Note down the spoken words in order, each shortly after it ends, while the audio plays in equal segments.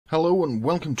Hello and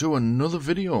welcome to another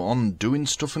video on doing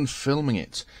stuff and filming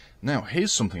it. Now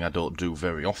here's something I don't do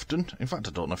very often. In fact,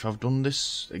 I don't know if I've done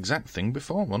this exact thing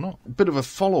before or not. A bit of a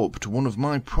follow-up to one of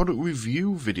my product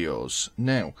review videos.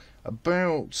 Now,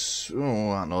 about, I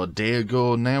don't know, a day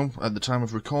ago now, at the time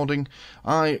of recording,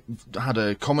 I had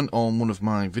a comment on one of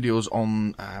my videos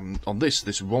on this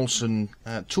Rolson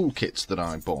toolkit that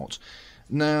I bought.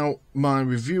 Now, my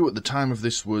review at the time of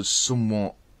this was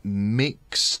somewhat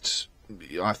mixed.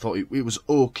 I thought it was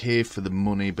okay for the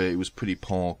money, but it was pretty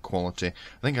poor quality.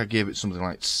 I think I gave it something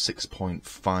like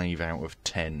 6.5 out of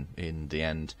 10 in the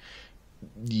end.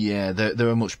 Yeah, there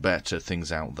are much better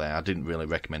things out there. I didn't really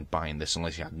recommend buying this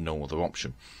unless you had no other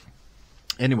option.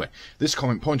 Anyway, this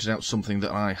comment pointed out something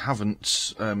that I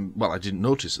haven't, well, I didn't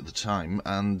notice at the time,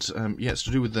 and yeah, it's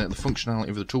to do with the functionality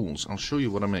of the tools. I'll show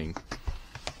you what I mean.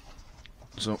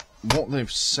 So, what they've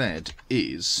said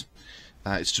is,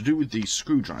 it's to do with these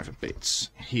screwdriver bits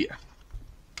here.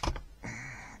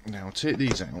 Now, I'll take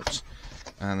these out,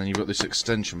 and then you've got this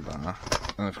extension bar,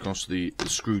 and of course the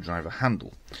screwdriver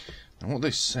handle. And what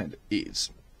they said is,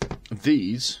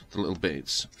 these, the little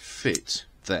bits, fit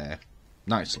there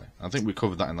nicely. I think we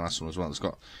covered that in the last one as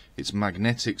well. It's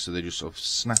magnetic, so they just sort of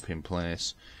snap in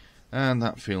place, and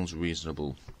that feels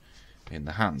reasonable in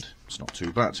the hand. It's not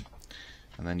too bad.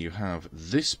 And then you have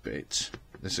this bit,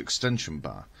 this extension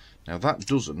bar. Now that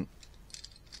doesn't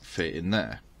fit in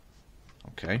there.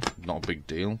 Okay, not a big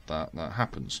deal. That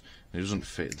happens. It doesn't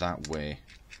fit that way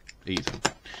either.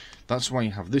 That's why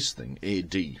you have this thing,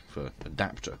 AD, for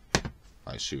adapter,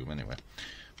 I assume anyway.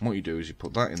 And what you do is you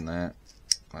put that in there,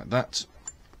 like that,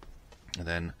 and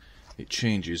then it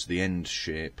changes the end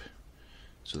shape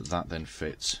so that then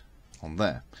fits on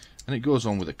there. And it goes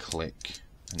on with a click,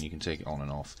 and you can take it on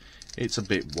and off. It's a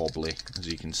bit wobbly, as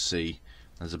you can see.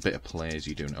 There's a bit of play as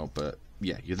you're doing it, but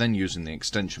yeah, you're then using the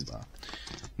extension bar.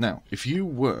 Now, if you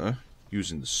were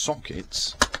using the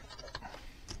sockets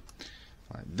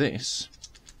like this,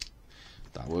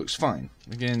 that works fine.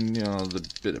 Again, you know, the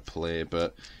bit of play,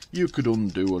 but you could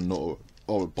undo a nut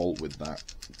or a bolt with that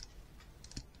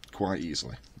quite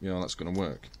easily. You know, that's going to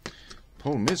work.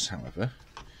 Problem is, however,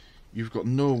 you've got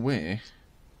no way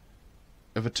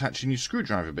of attaching your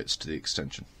screwdriver bits to the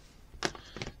extension.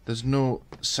 There's no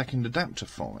second adapter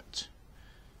for it.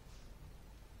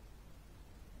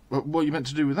 Well, what are you meant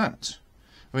to do with that?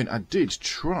 I mean, I did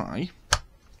try.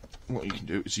 What you can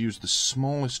do is use the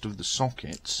smallest of the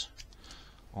sockets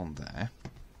on there.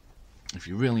 If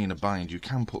you're really in a bind, you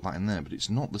can put that in there, but it's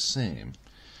not the same.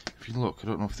 If you look, I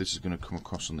don't know if this is going to come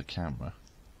across on the camera.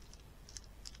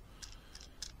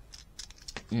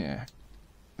 Yeah,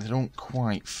 they don't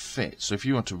quite fit. So if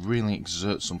you want to really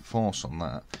exert some force on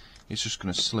that, it's just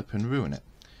going to slip and ruin it.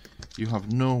 You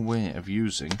have no way of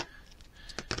using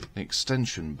the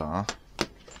extension bar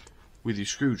with your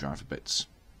screwdriver bits.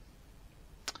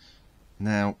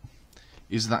 Now,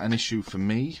 is that an issue for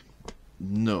me?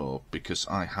 No, because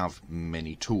I have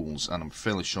many tools, and I'm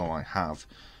fairly sure I have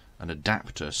an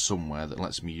adapter somewhere that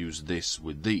lets me use this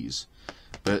with these.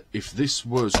 But if this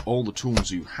was all the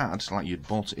tools you had, like you'd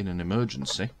bought it in an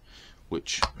emergency,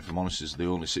 which, if I'm honest, is the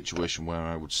only situation where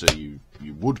I would say you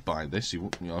would buy this. You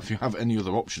know, if you have any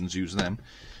other options, use them.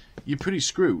 You're pretty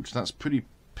screwed. That's pretty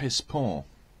piss poor,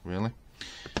 really.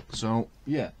 So,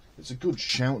 yeah, it's a good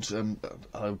shout.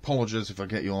 I apologise if I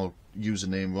get your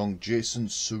username wrong. Jason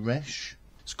Suresh.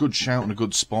 It's a good shout and a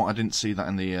good spot. I didn't see that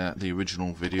in the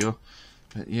original video,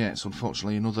 but yeah, it's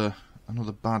unfortunately another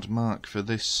bad mark for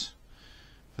this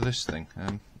thing.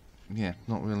 Yeah,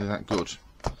 not really that good.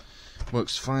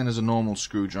 Works fine as a normal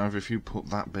screwdriver. If you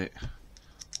put that bit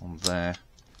on there,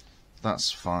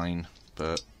 that's fine,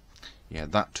 but yeah,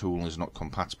 that tool is not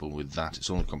compatible with that. It's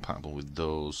only compatible with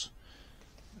those,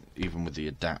 even with the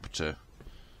adapter.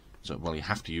 So, well, you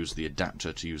have to use the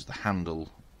adapter to use the handle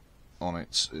on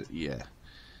it. Yeah.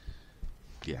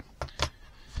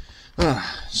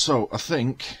 So I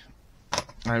think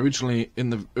in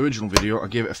the original video I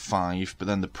gave it a 5, but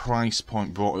then the price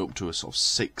point brought it up to a sort of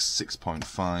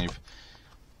 6.5.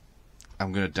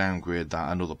 I'm going to downgrade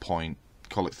that another point,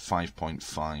 call it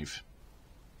 5.5.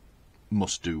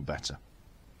 Must do better.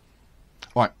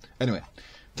 Alright, anyway,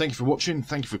 thank you for watching,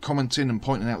 thank you for commenting and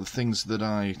pointing out the things that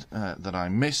I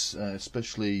miss,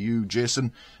 especially you,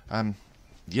 Jason.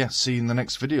 Yeah, see you in the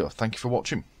next video. Thank you for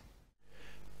watching.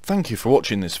 Thank you for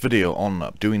watching this video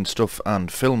on doing stuff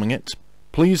and filming it.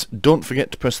 Please don't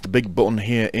forget to press the big button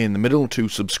here in the middle to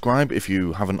subscribe if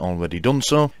you haven't already done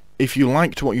so. If you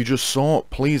liked what you just saw,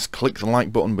 please click the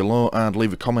like button below and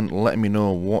leave a comment letting me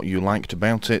know what you liked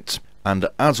about it. And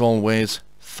as always,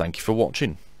 thank you for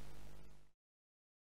watching.